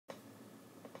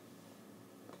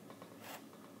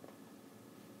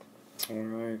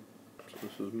Alright, so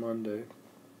this is Monday.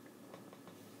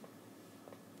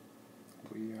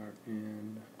 We are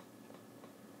in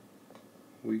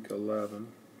week 11,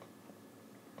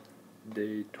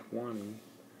 day 20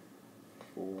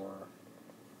 for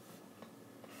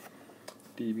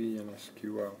DB and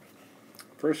SQL.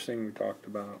 First thing we talked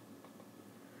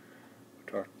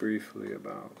briefly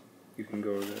about, you can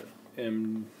go to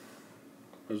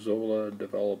Mozilla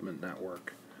Development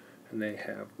Network, and they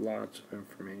have lots of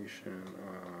information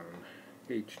on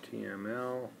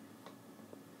HTML,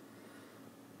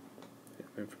 they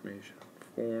have information on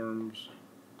forms,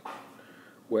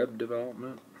 web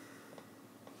development.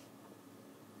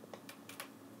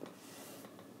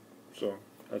 So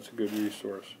that's a good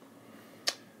resource.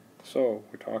 So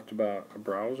we talked about a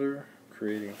browser,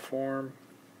 creating a form,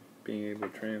 being able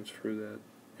to transfer that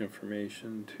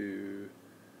information to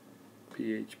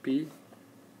PHP.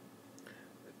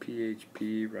 The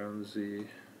PHP runs the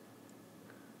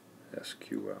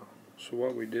SQL. So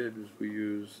what we did is we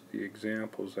used the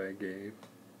examples I gave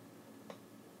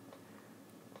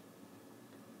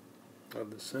of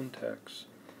the syntax,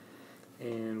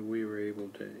 and we were able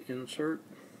to insert,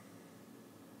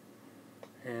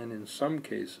 and in some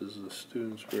cases the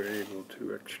students were able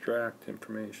to extract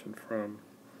information from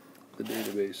the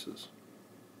databases.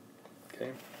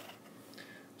 Okay,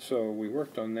 so we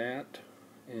worked on that,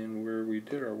 and where we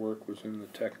did our work was in the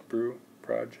Tech Brew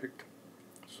project.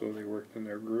 So they worked in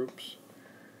their groups.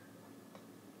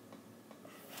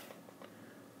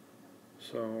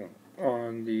 So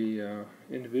on the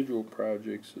individual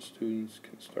projects, the students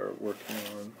can start working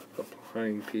on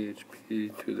applying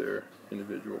PHP to their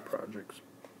individual projects.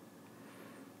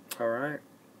 Alright,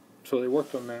 so they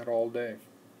worked on that all day.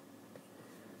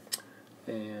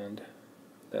 And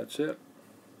that's it.